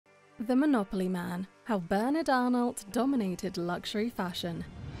The Monopoly Man: How Bernard Arnault Dominated Luxury Fashion.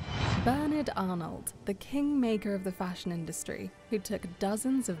 Bernard Arnault, the kingmaker of the fashion industry, who took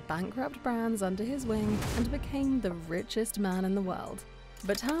dozens of bankrupt brands under his wing and became the richest man in the world.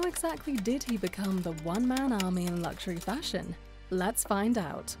 But how exactly did he become the one-man army in luxury fashion? Let's find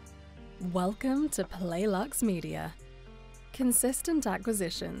out. Welcome to PlM&x Media. Consistent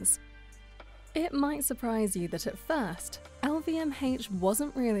acquisitions. It might surprise you that at first, LVMH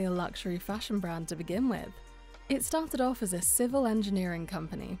wasn't really a luxury fashion brand to begin with. It started off as a civil engineering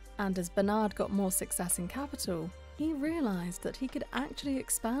company, and as Bernard got more success in capital, he realized that he could actually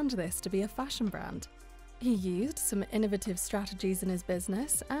expand this to be a fashion brand. He used some innovative strategies in his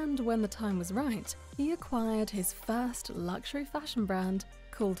business, and when the time was right, he acquired his first luxury fashion brand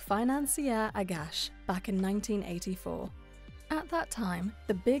called Financière Agache back in 1984. At that time,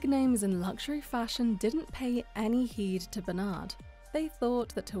 the big names in luxury fashion didn't pay any heed to Bernard. They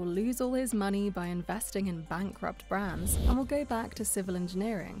thought that he'll lose all his money by investing in bankrupt brands and will go back to civil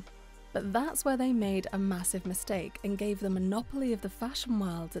engineering. But that's where they made a massive mistake and gave the monopoly of the fashion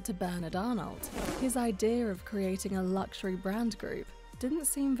world to Bernard Arnault. His idea of creating a luxury brand group didn't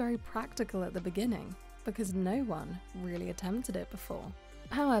seem very practical at the beginning, because no one really attempted it before.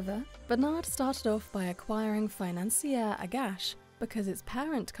 However, Bernard started off by acquiring Financière Agache because its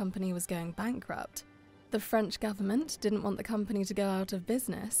parent company was going bankrupt. The French government didn't want the company to go out of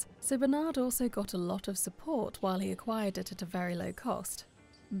business, so Bernard also got a lot of support while he acquired it at a very low cost.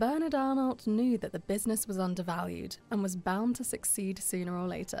 Bernard Arnault knew that the business was undervalued and was bound to succeed sooner or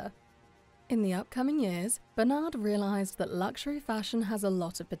later. In the upcoming years, Bernard realized that luxury fashion has a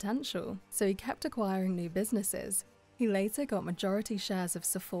lot of potential, so he kept acquiring new businesses. He later got majority shares of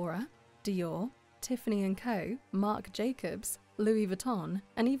Sephora, Dior, Tiffany & Co., Marc Jacobs, Louis Vuitton,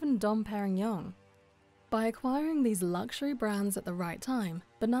 and even Dom Perignon. By acquiring these luxury brands at the right time,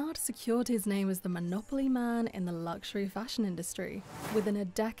 Bernard secured his name as the monopoly man in the luxury fashion industry. Within a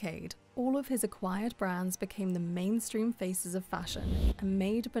decade, all of his acquired brands became the mainstream faces of fashion and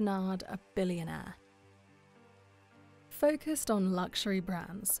made Bernard a billionaire. Focused on luxury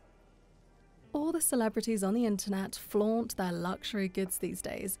brands. All the celebrities on the internet flaunt their luxury goods these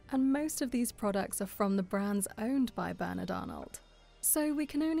days, and most of these products are from the brands owned by Bernard Arnault. So we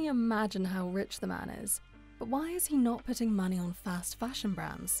can only imagine how rich the man is. But why is he not putting money on fast fashion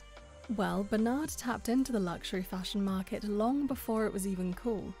brands? Well, Bernard tapped into the luxury fashion market long before it was even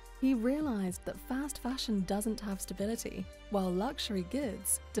cool. He realized that fast fashion doesn't have stability, while luxury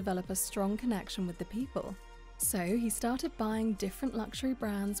goods develop a strong connection with the people. So he started buying different luxury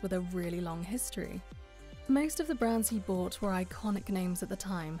brands with a really long history. Most of the brands he bought were iconic names at the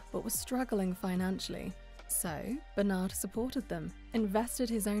time, but were struggling financially. So Bernard supported them,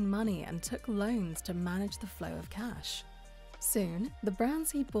 invested his own money, and took loans to manage the flow of cash. Soon, the brands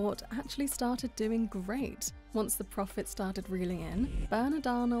he bought actually started doing great. Once the profits started reeling in, Bernard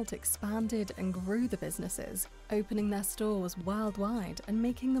Arnault expanded and grew the businesses, opening their stores worldwide and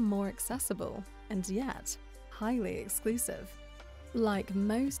making them more accessible, and yet highly exclusive. Like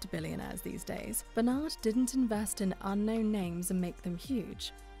most billionaires these days, Bernard didn't invest in unknown names and make them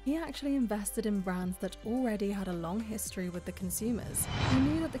huge. He actually invested in brands that already had a long history with the consumers. He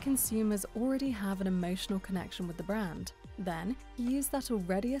knew that the consumers already have an emotional connection with the brand. Then, he used that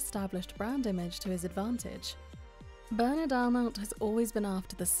already established brand image to his advantage. Bernard Arnault has always been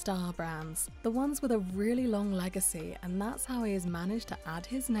after the star brands, the ones with a really long legacy, and that's how he has managed to add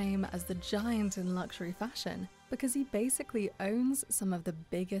his name as the giant in luxury fashion, because he basically owns some of the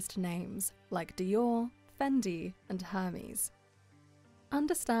biggest names, like Dior, Fendi, and Hermes.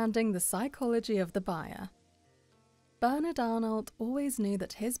 Understanding the psychology of the buyer. Bernard Arnault always knew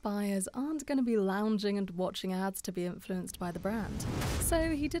that his buyers aren't going to be lounging and watching ads to be influenced by the brand.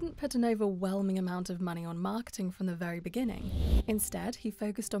 So he didn't put an overwhelming amount of money on marketing from the very beginning. Instead, he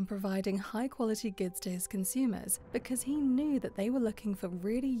focused on providing high-quality goods to his consumers because he knew that they were looking for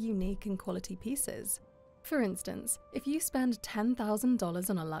really unique and quality pieces. For instance, if you spend $10,000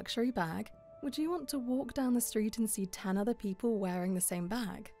 on a luxury bag, would you want to walk down the street and see 10 other people wearing the same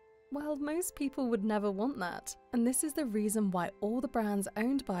bag? Well, most people would never want that, and this is the reason why all the brands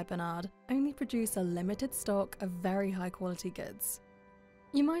owned by Bernard only produce a limited stock of very high-quality goods.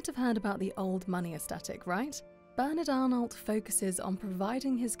 You might have heard about the old money aesthetic, right? Bernard Arnault focuses on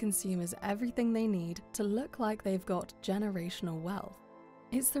providing his consumers everything they need to look like they've got generational wealth.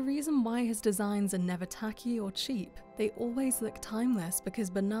 It's the reason why his designs are never tacky or cheap. They always look timeless because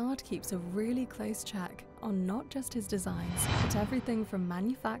Bernard keeps a really close check on not just his designs, but everything from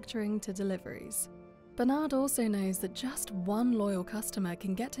manufacturing to deliveries. Bernard also knows that just one loyal customer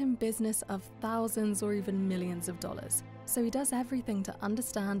can get him business of thousands or even millions of dollars. so he does everything to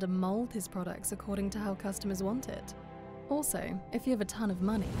understand and mold his products according to how customers want it. Also, if you have a ton of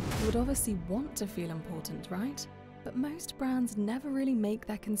money, you would obviously want to feel important, right? But most brands never really make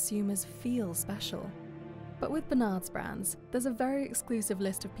their consumers feel special. But with Bernard's brands, there's a very exclusive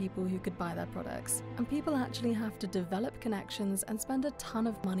list of people who could buy their products, and people actually have to develop connections and spend a ton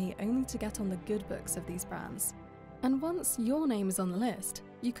of money only to get on the good books of these brands. And once your name is on the list,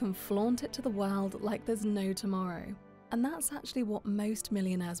 you can flaunt it to the world like there's no tomorrow. And that's actually what most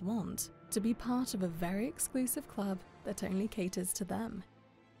millionaires want, to be part of a very exclusive club that only caters to them.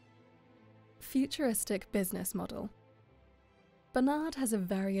 Futuristic business model. Bernard has a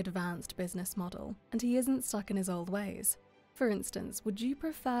very advanced business model, and he isn't stuck in his old ways. For instance, would you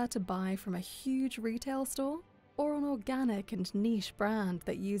prefer to buy from a huge retail store or an organic and niche brand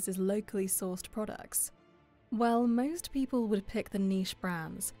that uses locally sourced products? Well, most people would pick the niche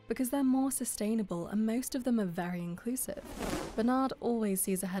brands because they're more sustainable and most of them are very inclusive. Bernard always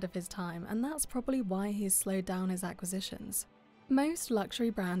sees ahead of his time, and that's probably why he's slowed down his acquisitions. Most luxury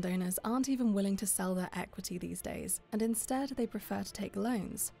brand owners aren't even willing to sell their equity these days, and instead they prefer to take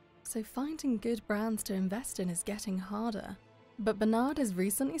loans. So finding good brands to invest in is getting harder. But Bernard has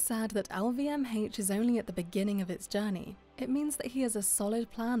recently said that LVMH is only at the beginning of its journey. It means that he has a solid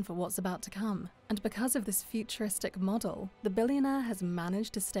plan for what's about to come, and because of this futuristic model, the billionaire has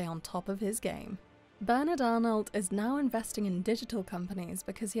managed to stay on top of his game. Bernard Arnault is now investing in digital companies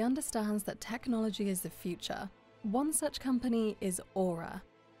because he understands that technology is the future. One such company is Aura.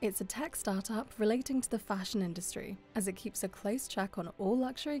 It's a tech startup relating to the fashion industry, as it keeps a close check on all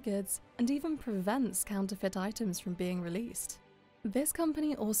luxury goods and even prevents counterfeit items from being released. This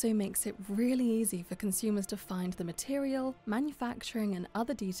company also makes it really easy for consumers to find the material, manufacturing, and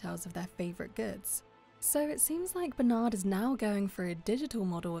other details of their favorite goods. So it seems like Bernard is now going for a digital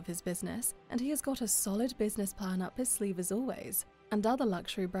model of his business, and he has got a solid business plan up his sleeve as always, and other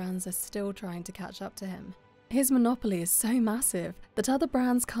luxury brands are still trying to catch up to him. His monopoly is so massive that other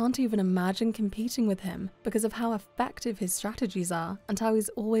brands can't even imagine competing with him because of how effective his strategies are and how he's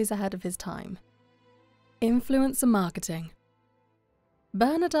always ahead of his time. Influencer marketing.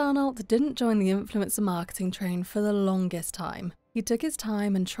 Bernard Arnault didn't join the influencer marketing train for the longest time. He took his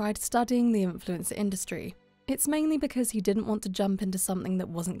time and tried studying the influencer industry. It's mainly because he didn't want to jump into something that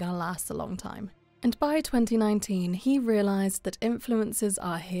wasn't going to last a long time. And by 2019, he realized that influencers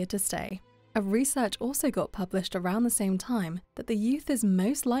are here to stay. A research also got published around the same time that the youth is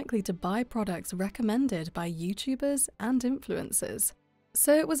most likely to buy products recommended by YouTubers and influencers.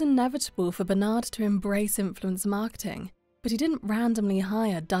 So it was inevitable for Bernard to embrace influencer marketing, but he didn't randomly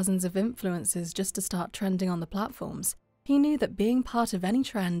hire dozens of influencers just to start trending on the platforms. He knew that being part of any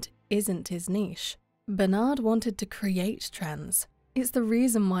trend isn't his niche. Bernard wanted to create trends. It's the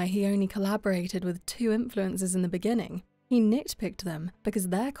reason why he only collaborated with 2 influencers in the beginning. He nitpicked them because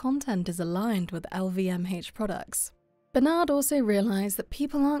their content is aligned with LVMH products. Bernard also realized that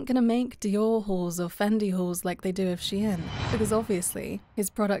people aren't going to make Dior hauls or Fendi hauls like they do of Shein, because obviously his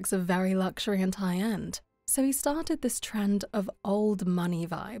products are very luxury and high-end. So he started this trend of old money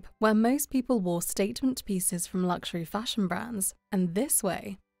vibe, where most people wore statement pieces from luxury fashion brands, and this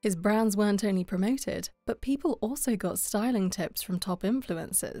way, his brands weren't only promoted, but people also got styling tips from top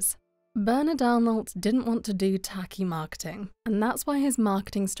influencers. Bernard Arnault didn't want to do tacky marketing, and that's why his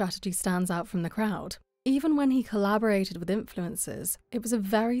marketing strategy stands out from the crowd. Even when he collaborated with influencers, it was a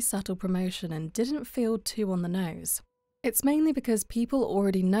very subtle promotion and didn't feel too on the nose. It's mainly because people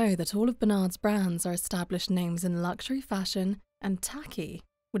already know that all of Bernard's brands are established names in luxury fashion, and tacky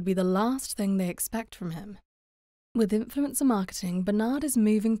would be the last thing they expect from him. With influencer marketing, Bernard is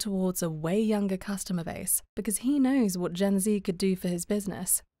moving towards a way younger customer base because he knows what Gen Z could do for his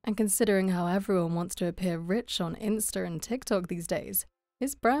business. And considering how everyone wants to appear rich on Insta and TikTok these days,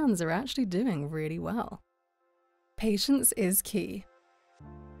 his brands are actually doing really well. Patience is key.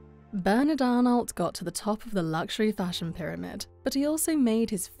 Bernard Arnault got to the top of the luxury fashion pyramid, but he also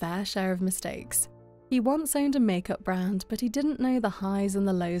made his fair share of mistakes. He once owned a makeup brand, but he didn't know the highs and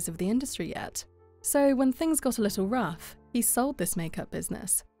the lows of the industry yet. So when things got a little rough, he sold this makeup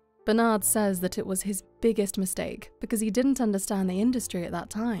business. Bernard says that it was his biggest mistake because he didn't understand the industry at that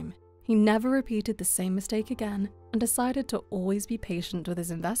time. He never repeated the same mistake again and decided to always be patient with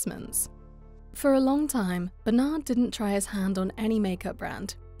his investments. For a long time, Bernard didn't try his hand on any makeup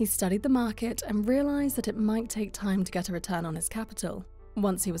brand. He studied the market and realized that it might take time to get a return on his capital.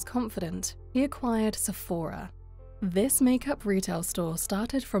 Once he was confident, he acquired Sephora. This makeup retail store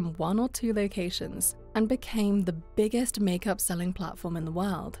started from 1 or 2 locations and became the biggest makeup selling platform in the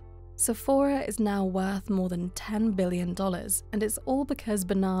world. Sephora is now worth more than $10 billion, and it's all because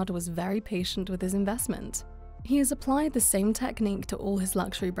Bernard was very patient with his investment. He has applied the same technique to all his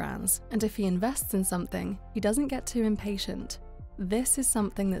luxury brands, and if he invests in something, he doesn't get too impatient. This is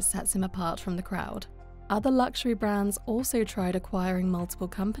something that sets him apart from the crowd. Other luxury brands also tried acquiring multiple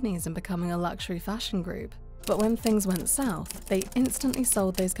companies and becoming a luxury fashion group, but when things went south, they instantly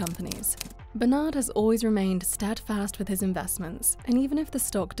sold those companies. Bernard has always remained steadfast with his investments, and even if the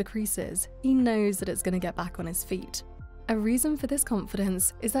stock decreases, he knows that it's going to get back on his feet. A reason for this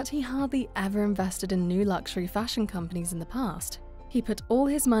confidence is that he hardly ever invested in new luxury fashion companies in the past. He put all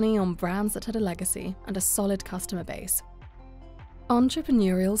his money on brands that had a legacy and a solid customer base.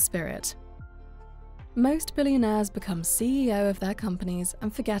 Entrepreneurial spirit. Most billionaires become CEO of their companies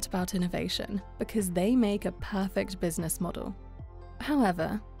and forget about innovation because they make a perfect business model.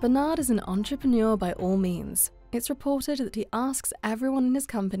 However, Bernard is an entrepreneur by all means. It's reported that he asks everyone in his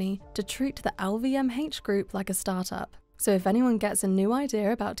company to treat the LVMH group like a startup. So if anyone gets a new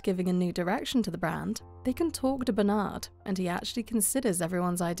idea about giving a new direction to the brand, they can talk to Bernard, and he actually considers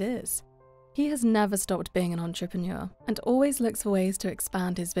everyone's ideas. He has never stopped being an entrepreneur and always looks for ways to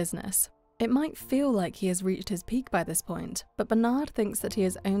expand his business. It might feel like he has reached his peak by this point, but Bernard thinks that he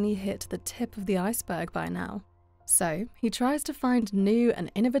has only hit the tip of the iceberg by now. So he tries to find new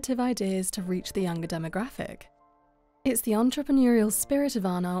and innovative ideas to reach the younger demographic. It's the entrepreneurial spirit of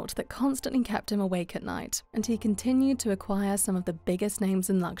Arnault that constantly kept him awake at night, and he continued to acquire some of the biggest names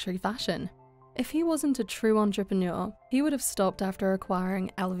in luxury fashion. If he wasn't a true entrepreneur, he would have stopped after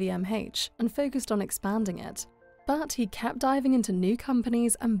acquiring LVMH and focused on expanding it. But he kept diving into new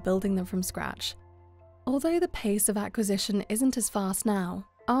companies and building them from scratch. Although the pace of acquisition isn't as fast now,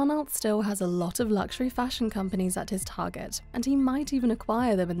 Arnault still has a lot of luxury fashion companies at his target, and he might even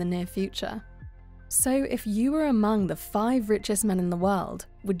acquire them in the near future. So if you were among the 5 richest men in the world,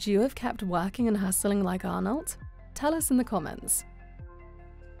 would you have kept working and hustling like Arnault? Tell us in the comments.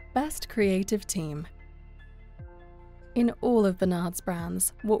 Best creative team. In all of Bernard's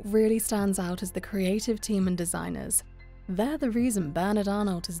brands, what really stands out is the creative team and designers. They're the reason Bernard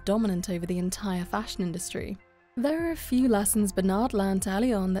Arnault is dominant over the entire fashion industry. There are a few lessons Bernard learned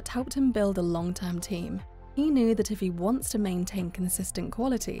early on that helped him build a long-term team. He knew that if he wants to maintain consistent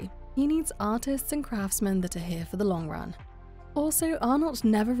quality, he needs artists and craftsmen that are here for the long run. Also, Arnault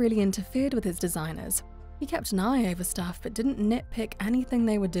never really interfered with his designers. He kept an eye over stuff but didn't nitpick anything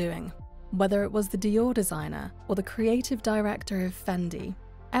they were doing. Whether it was the Dior designer or the creative director of Fendi,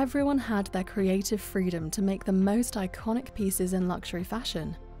 everyone had their creative freedom to make the most iconic pieces in luxury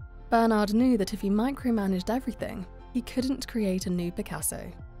fashion. Bernard knew that if he micromanaged everything, he couldn't create a new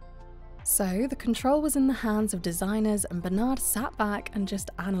Picasso. So the control was in the hands of designers, and Bernard sat back and just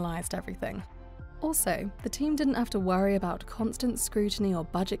analysed everything. Also, the team didn't have to worry about constant scrutiny or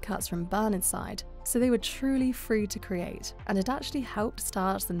budget cuts from Bernard's side, so they were truly free to create, and it actually helped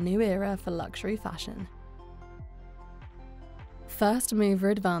start the new era for luxury fashion. First mover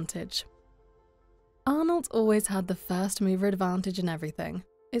advantage. Arnault always had the first mover advantage in everything.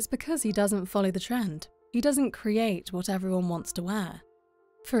 It's because he doesn't follow the trend. He doesn't create what everyone wants to wear.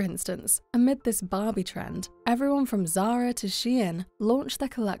 For instance, amid this Barbie trend, everyone from Zara to Shein launched their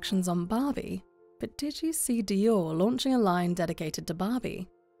collections on Barbie. But did you see Dior launching a line dedicated to Barbie?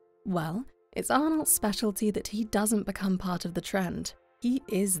 Well, it's Arnault's specialty that he doesn't become part of the trend. He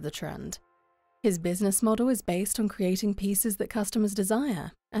is the trend. His business model is based on creating pieces that customers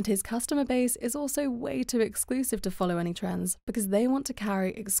desire, and his customer base is also way too exclusive to follow any trends because they want to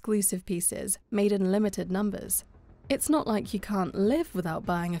carry exclusive pieces made in limited numbers. It's not like you can't live without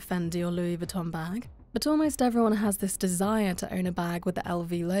buying a Fendi or Louis Vuitton bag, but almost everyone has this desire to own a bag with the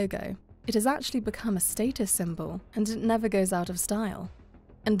LV logo. It has actually become a status symbol, and it never goes out of style.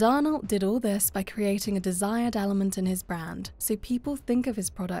 And Arnault did all this by creating a desired element in his brand, so people think of his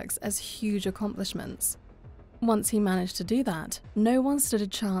products as huge accomplishments. Once he managed to do that, no one stood a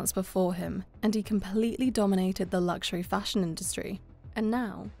chance before him, and he completely dominated the luxury fashion industry. And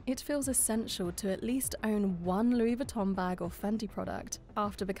now, it feels essential to at least own one Louis Vuitton bag or Fendi product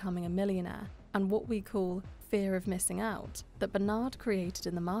after becoming a millionaire, and what we call fear of missing out, that Bernard created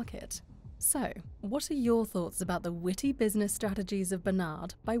in the market. So, what are your thoughts about the witty business strategies of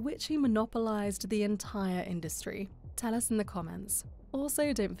Bernard by which he monopolized the entire industry? Tell us in the comments.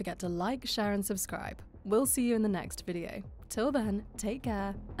 Also, don't forget to like, share and subscribe. We'll see you in the next video. Till then, take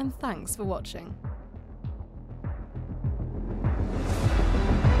care and thanks for watching.